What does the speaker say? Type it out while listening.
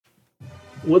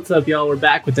What's up, y'all? We're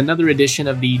back with another edition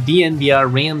of the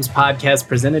DNVR Rams podcast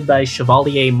presented by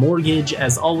Chevalier Mortgage.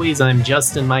 As always, I'm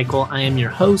Justin Michael. I am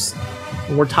your host,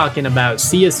 and we're talking about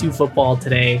CSU football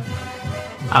today.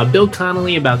 Bill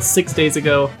Connelly, about 6 days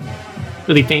ago,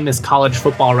 really famous college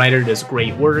football writer, does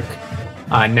great work.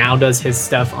 Now does his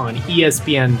stuff on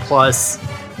ESPN+.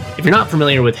 If you're not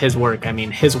familiar with his work, I mean,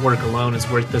 his work alone is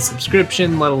worth the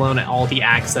subscription, let alone all the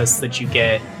access that you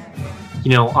get,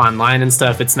 online and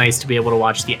stuff. It's nice to be able to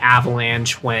watch the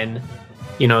Avalanche when,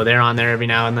 they're on there every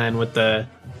now and then with the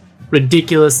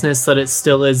ridiculousness that it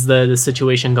still is the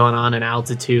situation going on in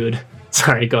altitude.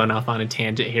 Sorry, going off on a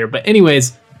tangent here. But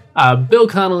anyways, Bill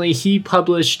Connelly, he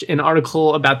published an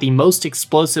article about the most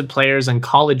explosive players in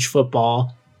college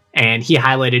football, and he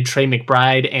highlighted Trey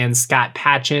McBride and Scott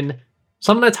Patchan.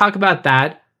 So I'm going to talk about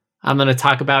that. I'm going to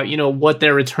talk about, what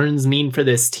their returns mean for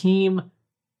this team.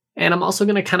 And I'm also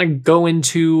going to kind of go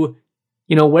into,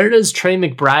 where does Trey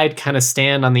McBride kind of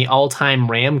stand on the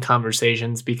all-time Ram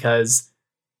conversations? Because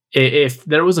if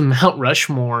there was a Mount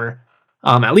Rushmore,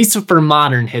 at least for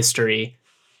modern history,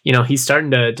 he's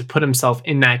starting to put himself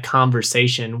in that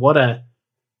conversation. What a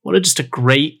just a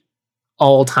great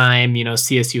all-time,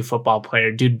 CSU football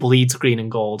player. Dude bleeds green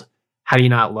and gold. How do you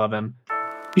not love him?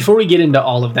 Before we get into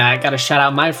all of that, gotta shout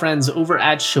out my friends over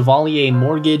at Chevalier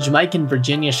Mortgage. Mike and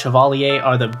Virginia Chevalier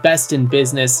are the best in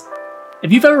business.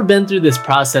 If you've ever been through this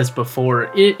process before,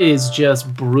 it is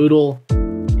just brutal.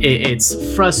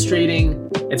 It's frustrating.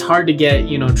 It's hard to get,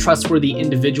 trustworthy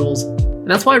individuals.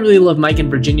 And that's why I really love Mike and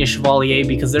Virginia Chevalier,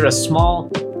 because they're a small,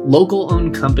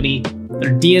 local-owned company.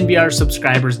 They're DNVR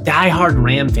subscribers, diehard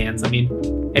Ram fans. I mean,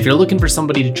 if you're looking for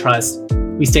somebody to trust,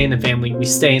 we stay in the family, we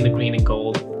stay in the green and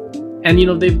gold. And,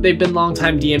 they've been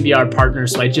longtime DNVR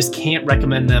partners, so I just can't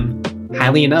recommend them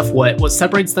highly enough. What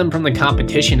separates them from the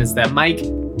competition is that Mike,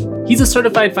 he's a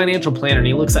certified financial planner, and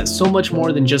he looks at so much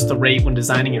more than just the rate when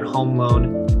designing your home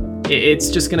loan. It's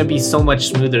just going to be so much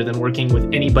smoother than working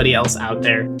with anybody else out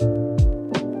there.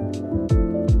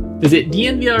 Visit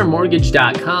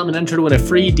dnvrmortgage.com and enter to win a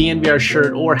free DNVR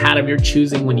shirt or hat of your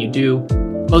choosing when you do.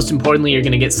 Most importantly, you're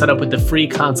going to get set up with a free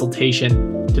consultation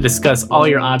to discuss all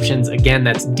your options. Again,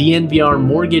 that's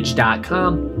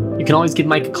dnvrmortgage.com. You can always give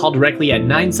Mike a call directly at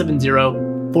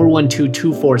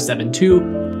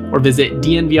 970-412-2472 or visit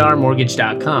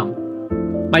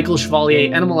dnvrmortgage.com. Michael Chevalier,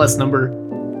 NMLS number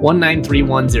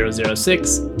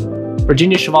 1931006.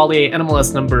 Virginia Chevalier,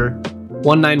 NMLS number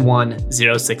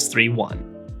 1910631.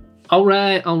 All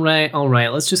right.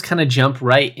 Let's just kind of jump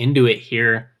right into it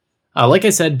here. Like I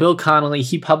said, Bill Connelly,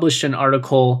 he published an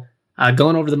article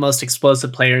going over the most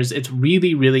explosive players. It's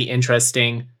really, really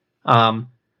interesting. I'm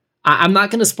not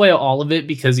going to spoil all of it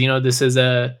because, this is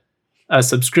a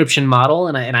subscription model,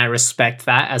 and I respect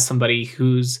that as somebody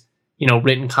whose,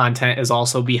 written content is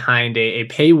also behind a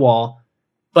paywall.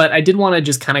 But I did want to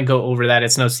just kind of go over that.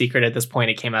 It's no secret at this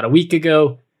point. It came out a week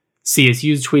ago.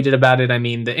 CSU's tweeted about it. I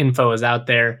mean, the info is out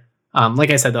there. Like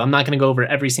I said, though, I'm not going to go over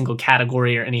every single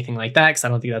category or anything like that because I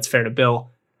don't think that's fair to Bill.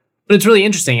 But it's really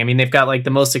interesting. I mean, they've got like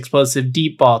the most explosive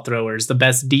deep ball throwers, the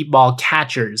best deep ball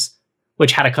catchers,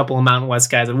 which had a couple of Mountain West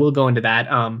guys, and we'll go into that.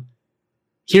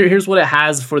 Here's what it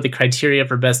has for the criteria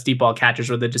for best deep ball catchers,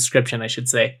 or the description, I should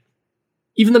say.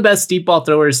 Even the best deep ball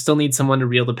throwers still need someone to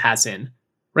reel the pass in.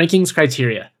 Rankings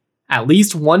criteria: at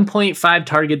least 1.5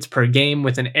 targets per game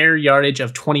with an air yardage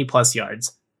of 20 plus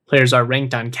yards. Players are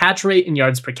ranked on catch rate and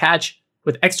yards per catch,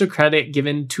 with extra credit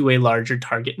given to a larger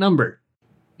target number.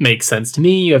 Makes sense to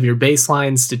me. You have your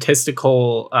baseline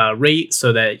statistical rate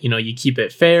so that, you keep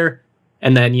it fair.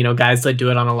 And then, guys that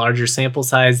do it on a larger sample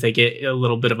size, they get a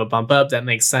little bit of a bump up. That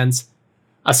makes sense.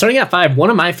 Starting at 5, one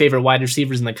of my favorite wide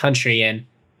receivers in the country. And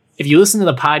if you listen to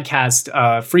the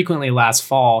podcast frequently last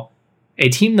fall, a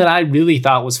team that I really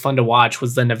thought was fun to watch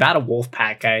was the Nevada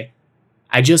Wolfpack.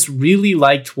 I just really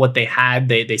liked what they had.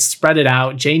 They spread it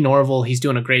out. Jay Norville, he's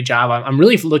doing a great job. I'm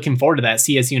really looking forward to that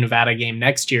CSU Nevada game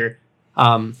next year.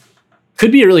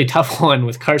 Could be a really tough one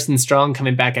with Carson Strong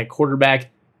coming back at quarterback.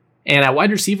 And at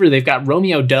wide receiver, they've got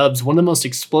Romeo Doubs, one of the most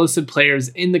explosive players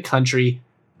in the country.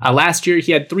 Last year,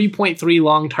 he had 3.3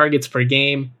 long targets per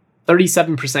game,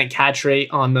 37% catch rate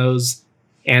on those,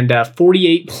 and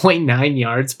 48.9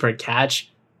 yards per catch.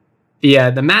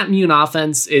 The Matt Mune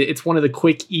offense, it's one of the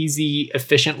quick, easy,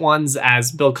 efficient ones,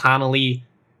 as Bill Connelly,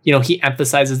 he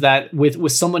emphasizes that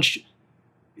with so much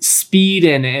speed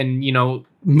and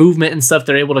movement and stuff,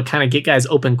 they're able to kind of get guys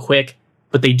open quick,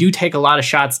 but they do take a lot of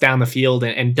shots down the field,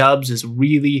 and Doubs is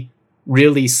really,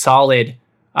 really solid.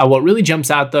 What really jumps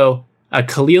out, though,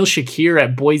 Khalil Shakir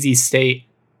at Boise State,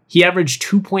 he averaged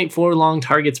 2.4 long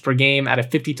targets per game at a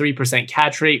 53%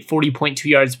 catch rate, 40.2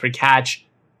 yards per catch.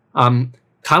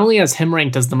 Connolly has him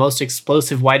ranked as the most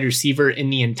explosive wide receiver in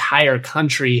the entire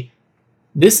country.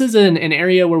 This is an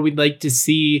area where we'd like to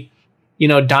see,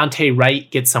 Dante Wright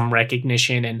get some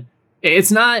recognition. And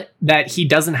it's not that he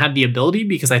doesn't have the ability,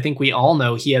 because I think we all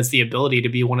know he has the ability to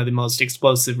be one of the most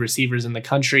explosive receivers in the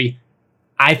country.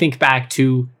 I think back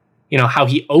to, how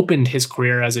he opened his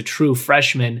career as a true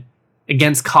freshman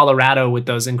against Colorado with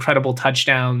those incredible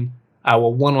touchdowns.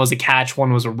 One was a catch,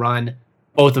 one was a run.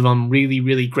 Both of them really,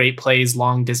 really great plays,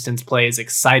 long distance plays,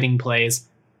 exciting plays.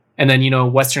 And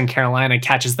then, Western Carolina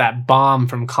catches that bomb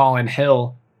from Colin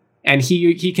Hill. And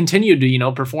he continued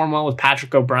to, perform well with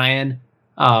Patrick O'Brien.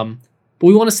 But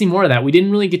we want to see more of that. We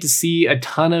didn't really get to see a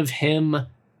ton of him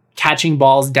catching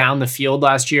balls down the field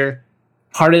last year.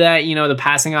 Part of that, the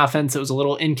passing offense, it was a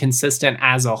little inconsistent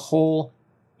as a whole.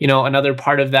 Another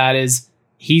part of that is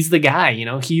he's the guy,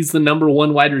 he's the number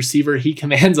one wide receiver. He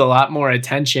commands a lot more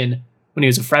attention. When he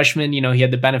was a freshman, he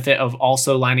had the benefit of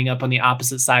also lining up on the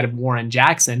opposite side of Warren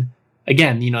Jackson.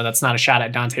 Again, that's not a shot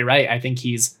at Dante Wright. I think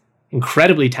he's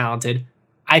incredibly talented.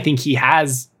 I think he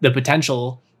has the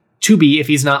potential to be, if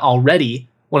he's not already,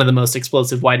 one of the most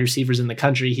explosive wide receivers in the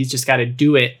country. He's just got to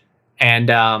do it and,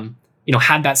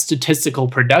 have that statistical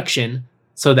production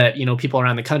so that, people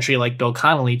around the country like Bill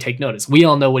Connolly take notice. We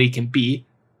all know what he can be.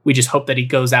 We just hope that he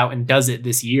goes out and does it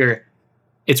this year.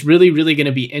 It's really, really going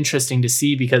to be interesting to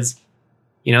see because,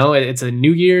 it's a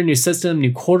new year, new system,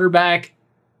 new quarterback.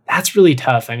 That's really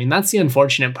tough. I mean, that's the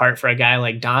unfortunate part for a guy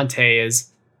like Dante is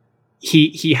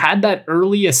he had that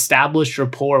early established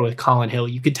rapport with Colin Hill.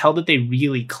 You could tell that they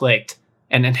really clicked,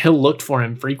 and Hill looked for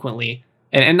him frequently.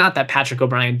 And not that Patrick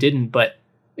O'Brien didn't, but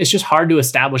it's just hard to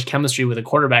establish chemistry with a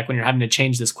quarterback when you're having to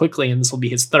change this quickly, and this will be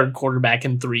his third quarterback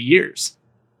in 3 years.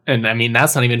 And I mean,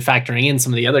 that's not even factoring in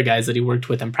some of the other guys that he worked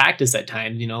with in practice at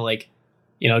times,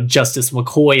 Justice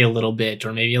McCoy a little bit,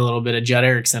 or maybe a little bit of Judd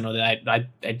Erickson. I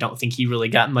don't think he really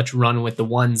got much run with the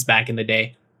ones back in the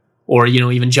day. Or,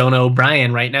 even Jonah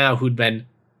O'Brien right now, who'd been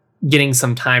getting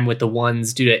some time with the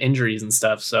ones due to injuries and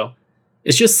stuff. So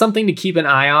it's just something to keep an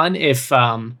eye on if,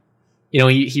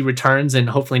 he returns, and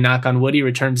hopefully, knock on wood, he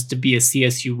returns to be a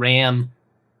CSU Ram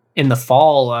in the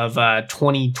fall of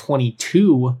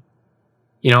 2022.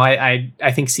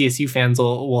 I think CSU fans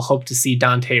will hope to see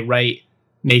Dante Wright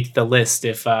make the list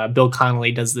if Bill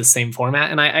Connolly does the same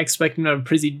format, and I expect him to have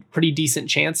a pretty decent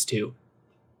chance to.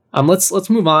 Let's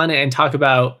move on and talk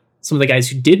about some of the guys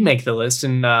who did make the list,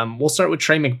 and we'll start with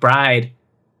Trey McBride.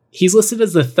 He's listed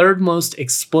as the third most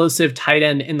explosive tight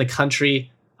end in the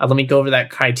country. Let me go over that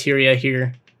criteria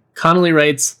here. Connolly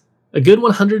writes, a good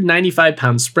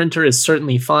 195-pound sprinter is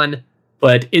certainly fun,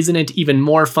 but isn't it even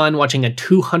more fun watching a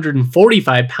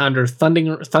 245-pounder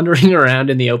thundering around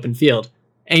in the open field?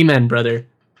 Amen, brother.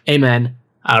 Amen.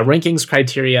 Rankings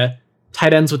criteria.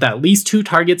 Tight ends with at least 2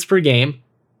 targets per game.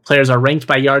 Players are ranked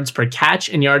by yards per catch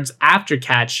and yards after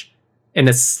catch. An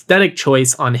aesthetic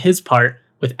choice on his part,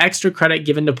 with extra credit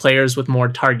given to players with more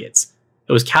targets.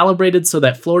 It was calibrated so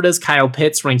that Florida's Kyle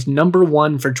Pitts ranked number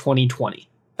 1 for 2020.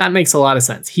 That makes a lot of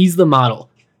sense. He's the model.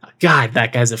 God,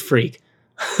 that guy's a freak.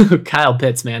 Kyle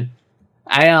Pitts, man.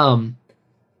 I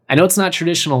know it's not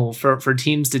traditional for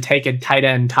teams to take a tight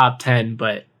end top 10,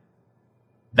 but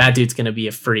that dude's going to be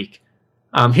a freak.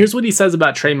 Here's what he says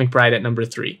about Trey McBride at number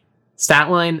 3. Stat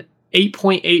line,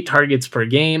 8.8 targets per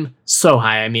game. So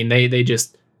high. I mean,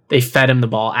 they fed him the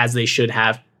ball as they should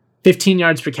have. 15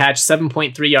 yards per catch,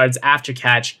 7.3 yards after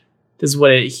catch. This is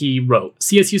what he wrote.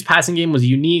 CSU's passing game was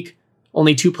unique.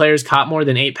 Only 2 players caught more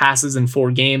than 8 passes in 4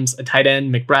 games, a tight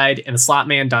end, McBride, and a slot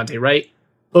man, Dante Wright.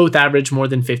 Both averaged more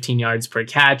than 15 yards per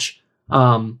catch.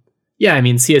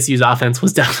 CSU's offense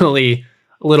was definitely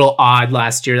a little odd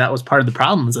last year. That was part of the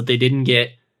problem, is that they didn't get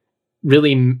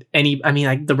really any,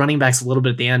 the running backs a little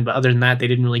bit at the end, but other than that, they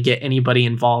didn't really get anybody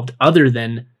involved other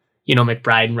than,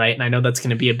 McBride and Wright. And I know that's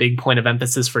going to be a big point of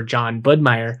emphasis for John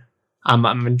Budmeyer.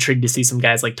 I'm intrigued to see some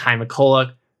guys like Ty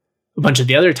McCulloch, a bunch of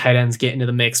the other tight ends get into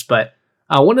the mix. But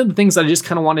one of the things that I just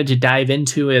kind of wanted to dive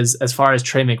into is, as far as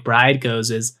Trey McBride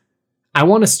goes, is I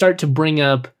want to start to bring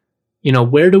up,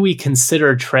 where do we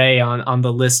consider Trey on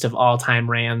the list of all-time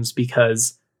Rams?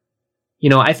 Because,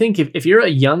 I think if you're a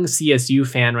young CSU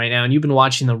fan right now and you've been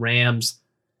watching the Rams,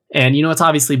 and, it's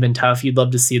obviously been tough, you'd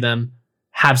love to see them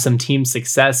have some team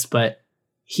success, but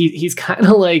he's kind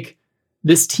of like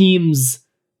this team's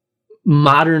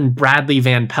modern Bradley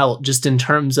Van Pelt, just in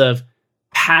terms of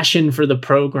passion for the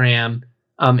program,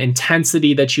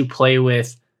 intensity that you play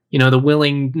with, the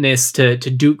willingness to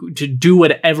do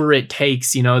whatever it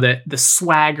takes, the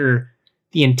swagger,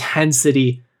 the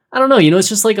intensity. I don't know, it's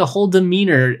just like a whole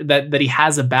demeanor that he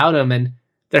has about him. And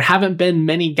there haven't been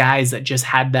many guys that just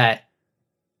had that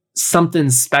something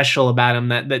special about him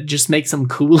that just makes him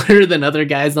cooler than other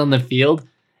guys on the field.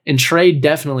 And Trey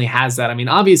definitely has that. I mean,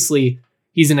 obviously,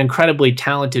 he's an incredibly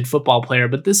talented football player,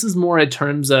 but this is more in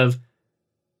terms of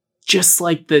just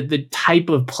like the type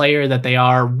of player that they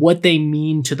are, what they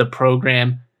mean to the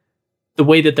program, the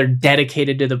way that they're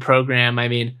dedicated to the program. I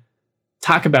mean,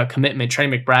 talk about commitment. Trey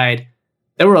McBride,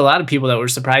 there were a lot of people that were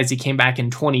surprised he came back in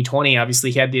 2020.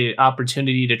 Obviously, he had the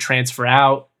opportunity to transfer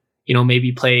out,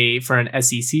 maybe play for an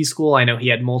SEC school. I know he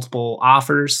had multiple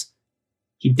offers.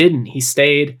 He didn't. He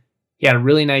stayed. He had a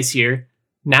really nice year.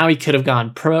 Now he could have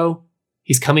gone pro.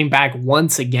 He's coming back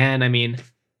once again. I mean,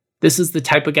 this is the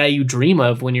type of guy you dream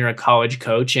of when you're a college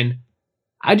coach. And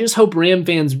I just hope Ram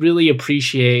fans really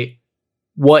appreciate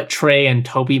what Trey and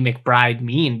Toby McBride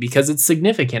mean, because it's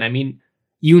significant. I mean,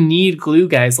 you need glue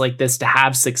guys like this to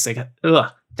have some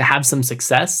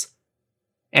success.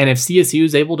 And if CSU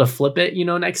is able to flip it,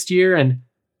 next year and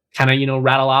kind of,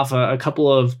 rattle off a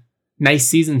couple of nice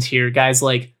seasons here, guys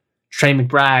like Trey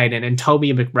McBride and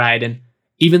Toby McBride and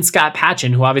even Scott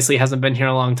Patchin, who obviously hasn't been here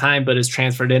a long time, but has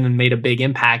transferred in and made a big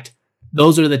impact.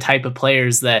 Those are the type of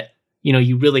players that,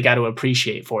 you really got to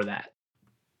appreciate for that.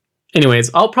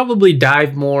 Anyways, I'll probably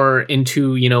dive more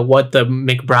into, what the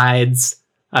McBrides,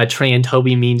 Trey and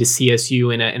Toby mean to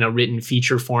CSU in a written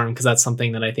feature form, because that's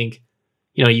something that I think,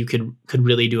 you could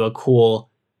really do a cool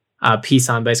piece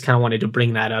on, but I just kind of wanted to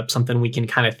bring that up, something we can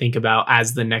kind of think about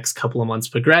as the next couple of months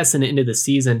progress and into the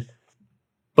season.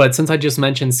 But since I just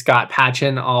mentioned Scott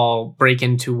Patchin, I'll break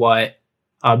into what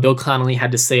Bill Connelly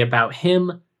had to say about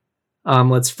him.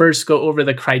 Let's first go over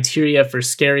the criteria for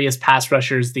scariest pass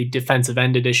rushers, the defensive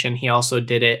end edition. He also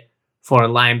did it for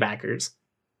linebackers.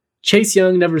 Chase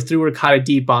Young never threw or caught a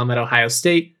deep bomb at Ohio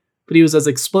State, but he was as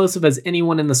explosive as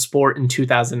anyone in the sport in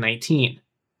 2019.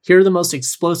 Here are the most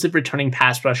explosive returning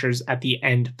pass rushers at the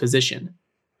end position.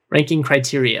 Ranking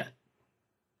criteria.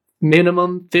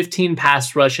 Minimum 15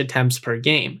 pass rush attempts per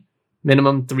game.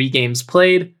 Minimum 3 games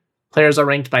played. Players are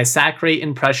ranked by sack rate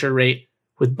and pressure rate,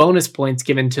 with bonus points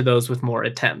given to those with more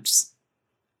attempts.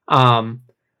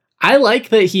 I like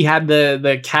that he had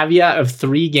the caveat of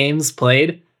 3 games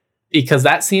played, because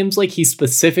that seems like he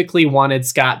specifically wanted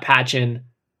Scott Patchin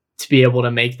to be able to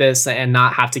make this and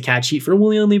not have to catch heat for, well,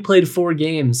 he only played 4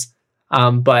 games.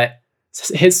 But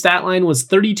his stat line was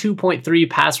 32.3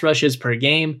 pass rushes per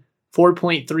game,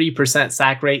 4.3%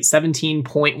 sack rate,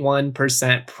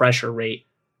 17.1% pressure rate.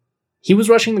 He was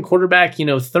rushing the quarterback,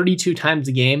 32 times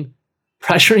a game,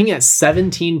 pressuring at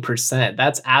 17%.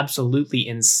 That's absolutely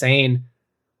insane.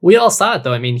 We all saw it,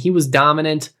 though. I mean, he was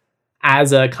dominant.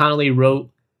 As Connelly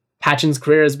wrote, Patchin's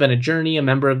career has been a journey, a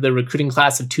member of the recruiting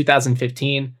class of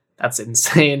 2015. That's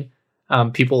insane.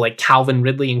 People like Calvin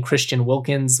Ridley and Christian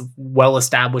Wilkins,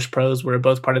 well-established pros, were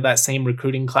both part of that same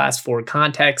recruiting class. For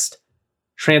context,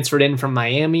 transferred in from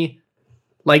Miami,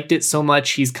 liked it so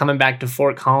much he's coming back to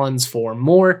Fort Collins for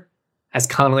more. As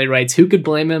Connelly writes, who could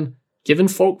blame him? Giving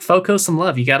Foco some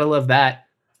love. You got to love that.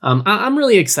 I'm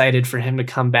really excited for him to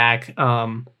come back.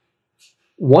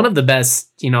 One of the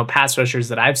best, pass rushers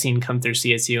that I've seen come through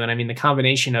CSU. And I mean, the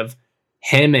combination of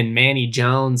him and Manny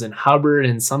Jones and Hubbard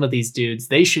and some of these dudes,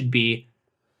 they should be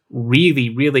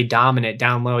really, really dominant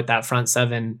down low at that front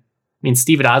seven. I mean,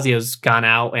 Steve Adazio's gone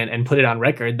out and put it on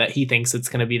record that he thinks it's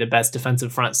going to be the best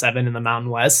defensive front seven in the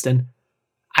Mountain West. And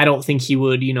I don't think he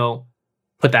would,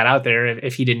 put that out there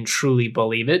if he didn't truly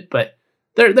believe it. But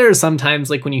there are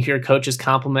sometimes, like when you hear coaches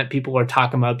compliment people or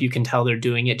talk them up, you can tell they're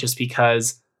doing it just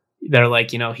because they're like,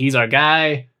 he's our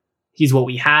guy. He's what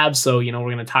we have. So, we're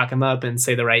going to talk him up and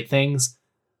say the right things.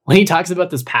 When he talks about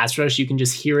this pass rush, you can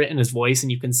just hear it in his voice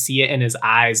and you can see it in his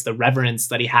eyes, the reverence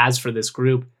that he has for this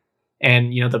group.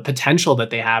 And, the potential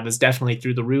that they have is definitely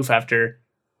through the roof after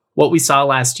what we saw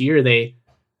last year.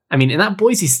 In that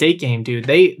Boise State game, dude,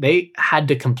 they had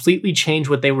to completely change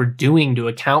what they were doing to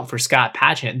account for Scott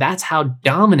Patchin. That's how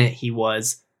dominant he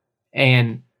was.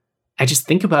 And I just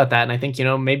think about that. And I think,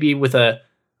 maybe with a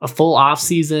full off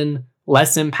season,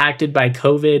 less impacted by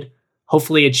COVID,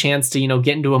 hopefully a chance to,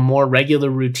 get into a more regular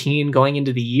routine going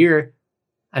into the year.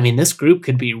 I mean, this group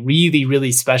could be really,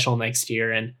 really special next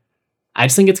year. And I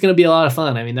just think it's going to be a lot of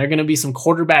fun. I mean, there are going to be some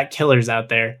quarterback killers out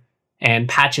there, and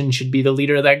Patchin should be the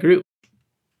leader of that group.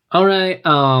 All right.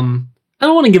 I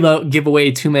don't want to give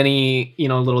away too many,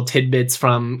 little tidbits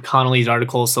from Connelly's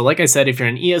article. So like I said, if you're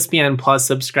an ESPN Plus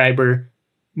subscriber,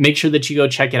 make sure that you go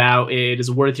check it out. It is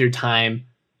worth your time.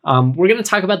 We're going to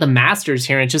talk about the Masters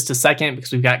here in just a second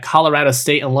because we've got Colorado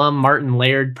State alum Martin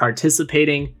Laird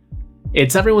participating.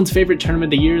 It's everyone's favorite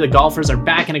tournament of the year. The golfers are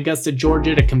back in Augusta,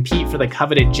 Georgia to compete for the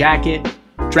coveted jacket.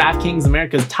 DraftKings,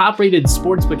 America's top-rated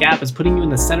sportsbook app, is putting you in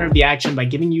the center of the action by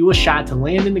giving you a shot to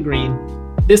land in the green.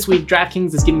 This week,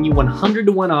 DraftKings is giving you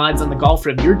 100-to-1 odds on the golfer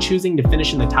of your choosing to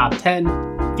finish in the top 10.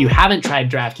 If you haven't tried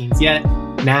DraftKings yet,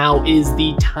 now is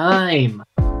the time.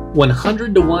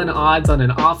 100-to-1 odds on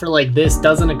an offer like this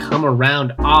doesn't come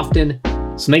around often,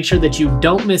 so make sure that you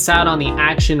don't miss out on the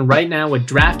action right now with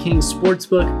DraftKings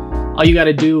Sportsbook. All you got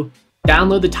to do,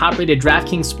 download the top-rated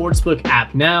DraftKings Sportsbook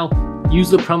app now. Use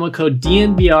the promo code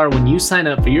DNVR when you sign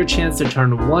up for your chance to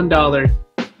turn $1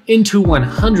 into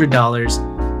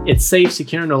 $100. It's safe,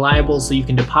 secure, and reliable, so you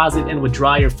can deposit and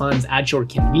withdraw your funds at your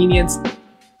convenience.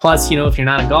 Plus, if you're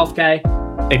not a golf guy,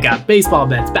 they've got baseball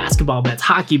bets, basketball bets,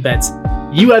 hockey bets,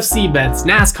 UFC bets,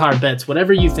 NASCAR bets,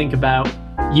 whatever you think about,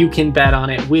 you can bet on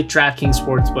it with DraftKings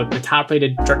Sportsbook, the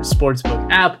top-rated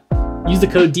sportsbook app. Use the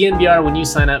code DNVR when you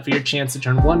sign up for your chance to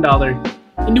turn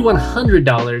 $1 into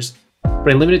 $100. For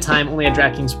a limited time, only at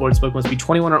DraftKings Sportsbook. Must be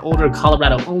 21 or older,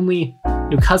 Colorado only.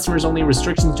 New customers only.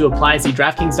 Restrictions to apply. See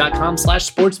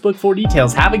DraftKings.com/sportsbook for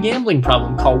details. Have a gambling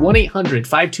problem? Call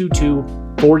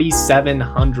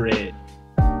 1-800-522-4700.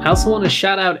 I also want to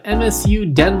shout out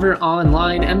MSU Denver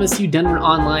Online. MSU Denver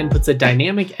Online puts a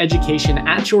dynamic education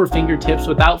at your fingertips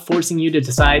without forcing you to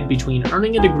decide between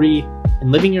earning a degree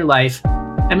and living your life.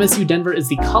 MSU Denver is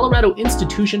the Colorado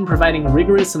institution providing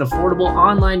rigorous and affordable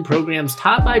online programs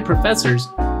taught by professors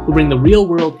who bring the real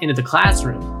world into the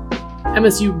classroom.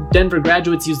 MSU Denver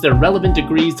graduates use their relevant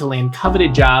degrees to land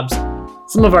coveted jobs.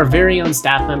 Some of our very own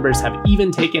staff members have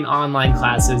even taken online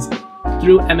classes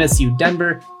through MSU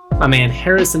Denver. My man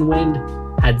Harrison Wind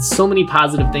had so many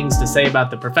positive things to say about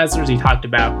the professors. He talked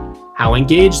about how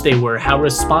engaged they were, how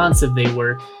responsive they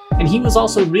were, and he was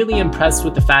also really impressed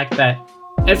with the fact that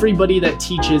everybody that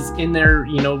teaches in their,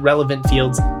 relevant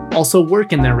fields also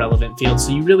work in their relevant fields.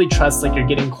 So you really trust you're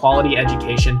getting quality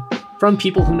education from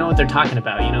people who know what they're talking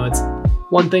about. It's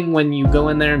one thing when you go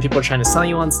in there and people are trying to sell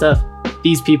you on stuff.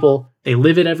 These people, they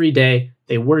live it every day.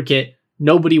 They work it.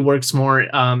 Nobody works more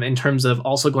in terms of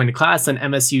also going to class than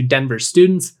MSU Denver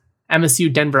students.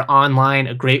 MSU Denver Online,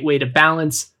 a great way to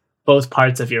balance both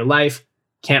parts of your life.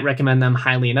 Can't recommend them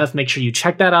highly enough. Make sure you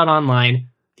check that out online.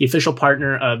 The official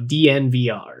partner of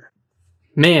DNVR.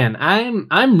 Man,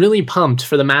 I'm really pumped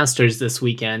for the Masters this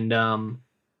weekend. I'm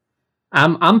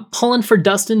pulling for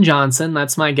Dustin Johnson.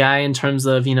 That's my guy in terms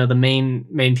of the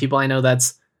main people I know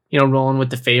that's rolling with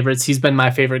the favorites. He's been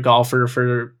my favorite golfer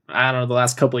for the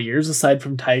last couple of years aside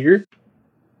from Tiger.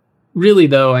 Really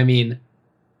though, I'm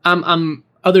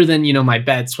other than my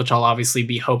bets, which I'll obviously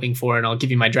be hoping for, and I'll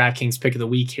give you my DraftKings pick of the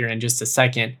week here in just a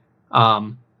second.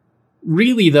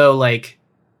 Really though,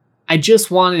 I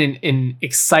just want an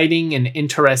exciting and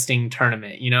interesting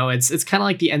tournament. It's kind of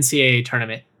like the NCAA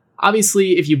tournament.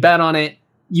 Obviously, if you bet on it,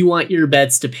 you want your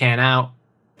bets to pan out.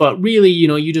 But really,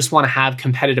 you just want to have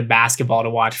competitive basketball to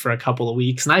watch for a couple of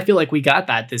weeks. And I feel like we got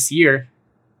that this year.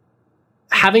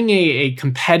 Having a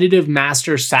competitive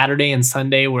Masters Saturday and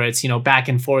Sunday where it's, back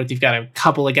and forth. You've got a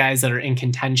couple of guys that are in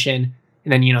contention.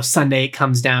 And then, Sunday it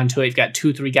comes down to it. You've got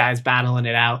 2-3 guys battling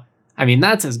it out.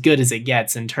 That's as good as it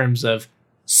gets in terms of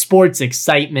sports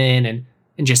excitement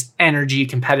and just energy,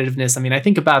 competitiveness. I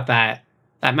think about that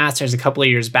Masters a couple of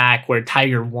years back where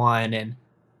Tiger won, and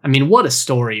what a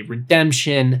story.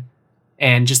 Redemption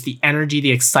and just the energy,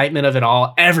 the excitement of it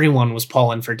all. Everyone was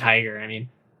pulling for Tiger.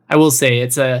 I will say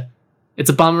it's a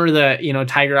bummer that,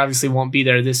 Tiger obviously won't be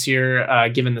there this year,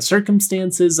 given the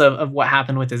circumstances of what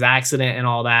happened with his accident and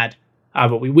all that.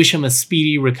 But we wish him a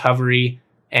speedy recovery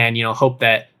and, hope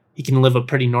that he can live a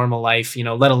pretty normal life,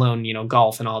 let alone,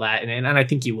 golf and all that. And I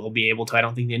think he will be able to. I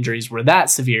don't think the injuries were that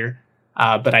severe,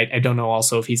 but I don't know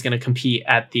also if he's going to compete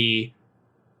at the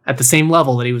same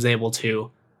level that he was able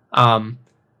to.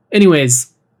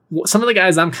 Anyways, some of the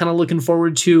guys I'm kind of looking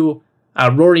forward to,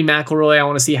 Rory McIlroy, I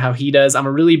want to see how he does. I'm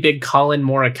a really big Colin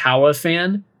Morikawa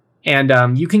fan,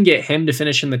 and you can get him to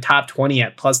finish in the top 20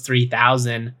 at plus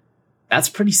 3,000. That's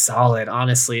pretty solid,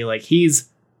 honestly. He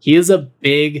is a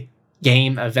big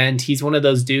game event. He's one of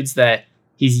those dudes that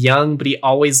he's young, but he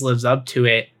always lives up to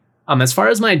it. As far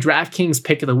as my DraftKings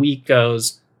pick of the week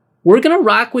goes, we're going to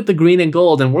rock with the green and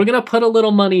gold, and we're going to put a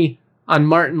little money on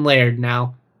Martin Laird.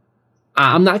 Now,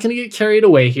 I'm not going to get carried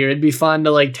away here. It'd be fun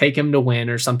to take him to win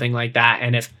or something like that.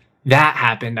 And if that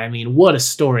happened, what a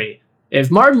story.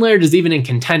 If Martin Laird is even in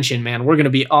contention, man, we're going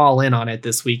to be all in on it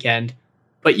this weekend.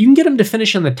 But you can get him to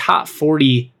finish in the top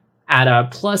 40 at a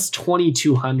plus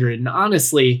 2,200. And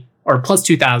honestly, or plus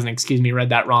 2,000, excuse me, read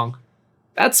that wrong.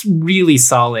 That's really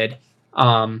solid.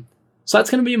 So that's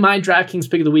going to be my DraftKings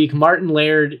pick of the week. Martin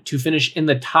Laird to finish in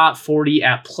the top 40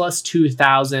 at plus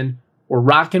 2,000. We're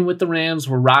rocking with the Rams.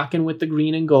 We're rocking with the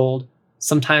green and gold.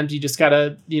 sometimes you just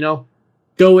gotta,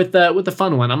 go with the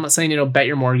fun one. I'm not saying, bet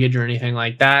your mortgage or anything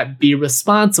like that. Be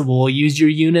responsible, use your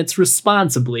units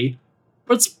responsibly,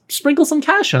 but sprinkle some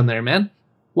cash on there, man.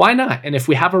 Why not? And if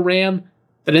we have a Ram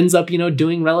that ends up,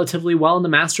 doing relatively well in the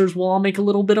Masters, we'll all make a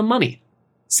little bit of money.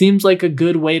 Seems like a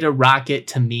good way to rock it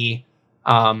to me.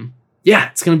 Yeah,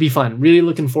 it's going to be fun. Really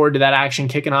looking forward to that action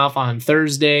kicking off on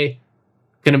Thursday.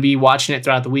 Going to be watching it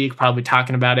throughout the week, probably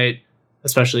talking about it,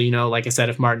 especially, like I said,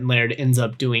 if Martin Laird ends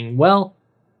up doing well.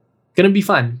 Going to be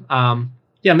fun.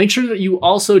 Yeah, make sure that you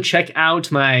also check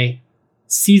out my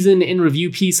season in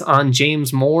review piece on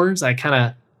James Moores. I kind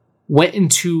of went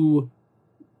into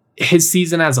his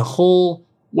season as a whole,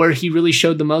 where he really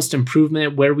showed the most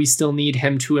improvement, where we still need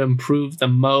him to improve the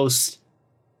most.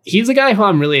 He's a guy who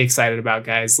I'm really excited about,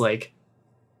 guys. Like,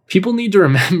 people need to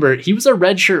remember, he was a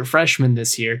redshirt freshman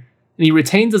this year, and he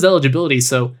retains his eligibility.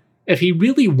 So if he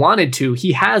really wanted to,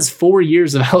 he has 4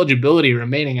 years of eligibility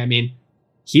remaining. I mean,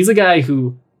 he's a guy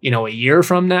who, a year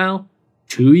from now,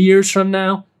 2 years from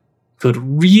now, could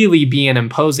really be an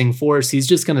imposing force. He's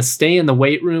just going to stay in the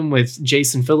weight room with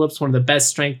Jason Phillips, one of the best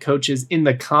strength coaches in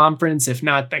the conference, if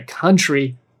not the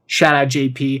country. Shout out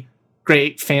JP,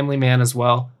 great family man as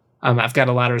well. I've got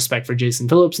a lot of respect for Jason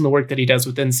Phillips and the work that he does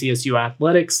within CSU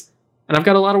athletics. And I've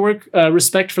got a lot of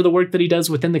respect for the work that he does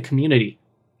within the community.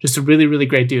 Just a really, really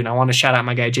great dude. I want to shout out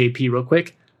my guy JP real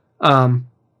quick.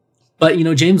 But,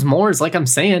 James Moores, like I'm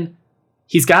saying,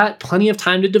 he's got plenty of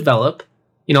time to develop.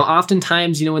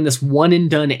 Oftentimes, in this one and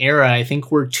done era, I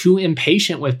think we're too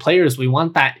impatient with players. We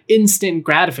want that instant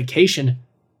gratification.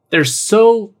 There's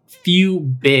so few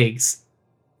bigs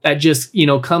that just,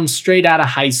 come straight out of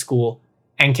high school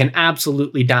and can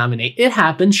absolutely dominate. It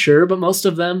happens, sure, but most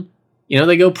of them,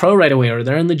 they go pro right away or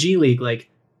they're in the G League. Like,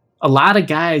 a lot of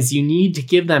guys, you need to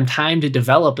give them time to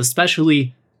develop,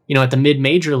 especially, at the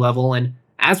mid-major level. And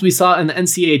as we saw in the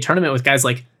NCAA tournament with guys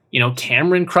like,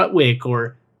 Cameron Krutwig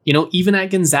or, even at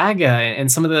Gonzaga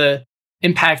and some of the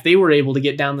impact they were able to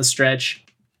get down the stretch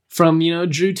from,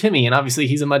 Drew Timme. And obviously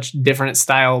he's a much different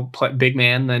style big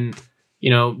man than,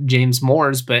 James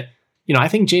Moores. But, I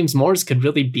think James Moores could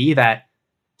really be that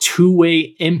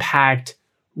two-way impact,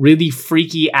 really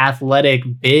freaky athletic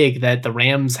big that the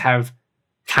Rams have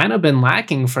kind of been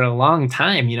lacking for a long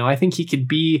time. I think he could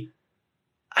be,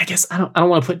 I guess I don't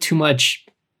want to put too much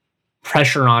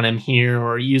pressure on him here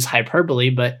or use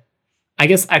hyperbole, but I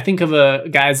guess I think of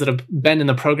guys that have been in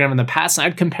the program in the past, and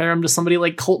I'd compare him to somebody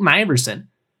like Colton Iverson,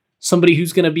 somebody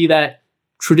who's going to be that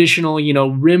traditional,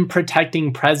 rim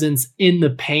protecting presence in the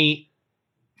paint,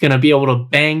 going to be able to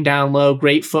bang down low,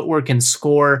 great footwork and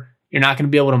score. You're not going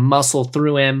to be able to muscle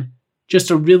through him. Just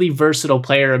a really versatile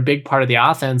player, a big part of the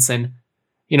offense. And,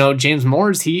 James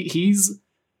Moores, he's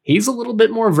a little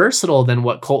bit more versatile than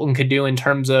what Colton could do in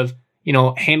terms of,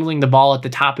 handling the ball at the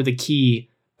top of the key,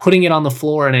 putting it on the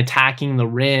floor and attacking the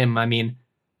rim. I mean,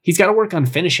 he's got to work on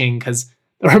finishing because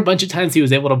there were a bunch of times he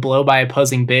was able to blow by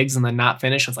opposing bigs and then not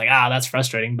finish. It's like, that's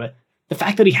frustrating. But the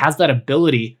fact that he has that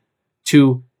ability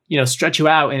to, stretch you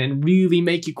out and really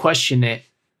make you question it,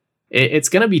 it's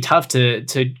going to be tough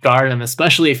to guard him,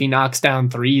 especially if he knocks down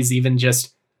threes even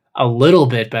just a little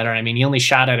bit better. I mean, he only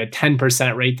shot at a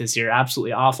 10% rate this year.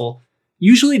 Absolutely awful.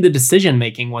 Usually the decision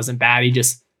making wasn't bad. He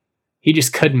just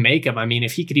couldn't make them. I mean,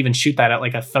 if he could even shoot that at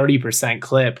like a 30%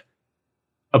 clip,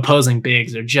 opposing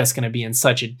bigs are just going to be in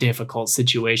such a difficult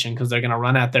situation because they're going to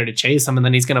run out there to chase him, and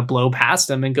then he's going to blow past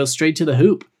him and go straight to the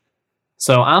hoop.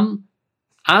 So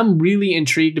I'm really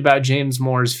intrigued about James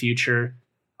Moore's future.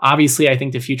 Obviously, I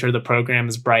think the future of the program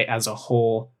is bright as a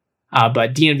whole.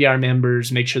 But DNVR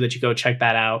members, make sure that you go check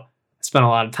that out. I spent a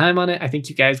lot of time on it. I think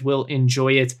you guys will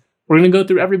enjoy it. We're going to go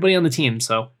through everybody on the team,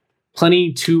 so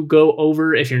plenty to go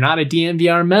over. If you're not a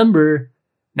DNVR member,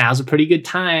 now's a pretty good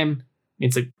time.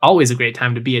 It's always a great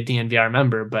time to be a DNVR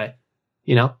member, but,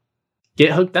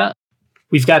 get hooked up.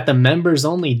 We've got the members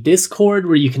only Discord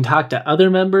where you can talk to other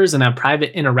members and have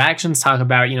private interactions, talk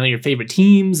about, your favorite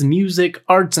teams, music,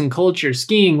 arts and culture,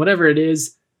 skiing, whatever it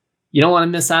is. You don't want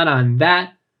to miss out on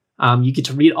that. You get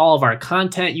to read all of our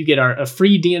content. You get a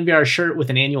free DNVR shirt with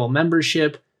an annual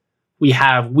membership. We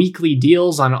have weekly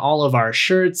deals on all of our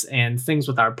shirts and things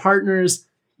with our partners.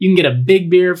 You can get a big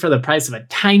beer for the price of a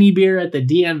tiny beer at the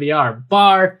DNVR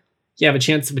bar. You have a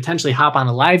chance to potentially hop on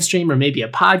a live stream or maybe a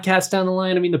podcast down the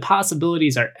line. I mean, the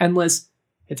possibilities are endless.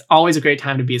 It's always a great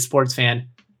time to be a sports fan.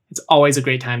 It's always a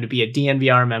great time to be a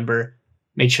DNVR member.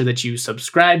 Make sure that you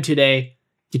subscribe today,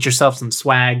 get yourself some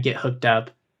swag, get hooked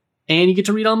up, and you get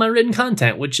to read all my written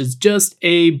content, which is just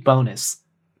a bonus.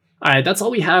 All right, that's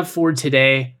all we have for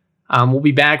today. We'll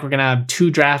be back. We're going to have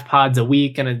 2 draft pods a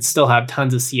week and still have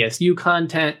tons of CSU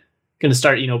content. Going to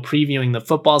start, previewing the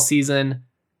football season,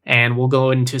 and we'll go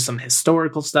into some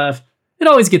historical stuff. It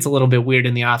always gets a little bit weird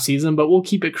in the off season, but we'll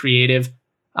keep it creative.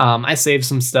 I saved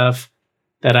some stuff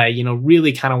that I,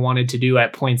 really kind of wanted to do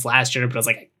at points last year, but I was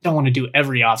like, I don't want to do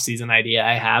every off season idea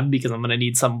I have because I'm going to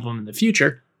need some of them in the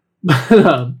future.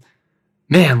 But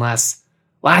man, last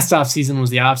off season was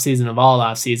the off season of all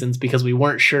off seasons because we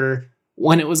weren't sure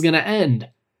when it was going to end.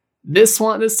 This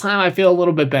time I feel a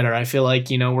little bit better. I feel like,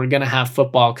 we're going to have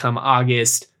football come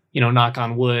August, knock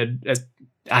on wood.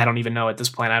 I don't even know at this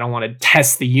point. I don't want to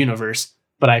test the universe,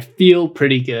 but I feel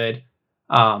pretty good.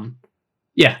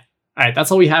 Yeah. All right.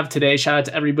 That's all we have today. Shout out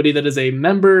to everybody that is a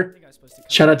member.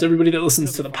 Shout out to everybody that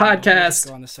listens to the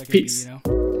podcast. Peace.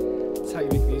 That's how you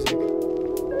make music.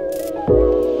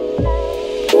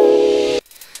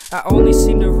 I only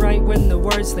seem to write when the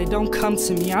words, they don't come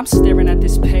to me. I'm staring at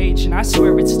this page and I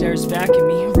swear it stares back at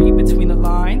me. Read between the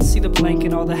lines, see the blank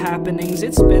and all the happenings.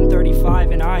 It's been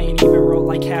 35 and I ain't even wrote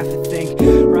like half a thing.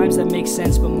 Rhymes that make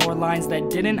sense but more lines that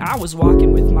didn't. I was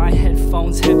walking with my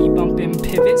headphones, heavy bumping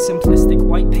pivot, simplistic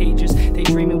white pages. They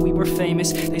dreaming we were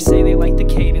famous. They say they like the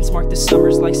cadence, mark the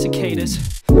summers like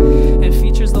cicadas. And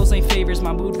features, those ain't favors.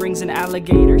 My mood rings an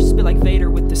alligator. Spit like Vader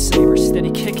with the saber.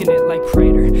 Steady kicking it like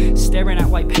Prater. Staring at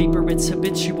white paper, it's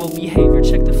habitual behavior.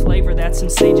 Check the flavor, that's some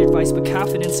sage advice. But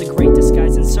confidence a great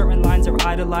disguise. And certain lines are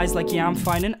idolized. Like yeah, I'm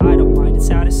fine and I don't mind.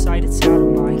 It's out of sight, it's out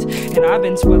of mind. And I've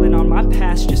been dwelling on my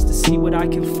past just to see what I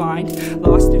can find.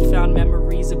 Lost and found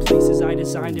memories of places I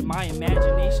designed. And my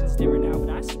imagination's different now, but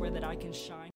I swear that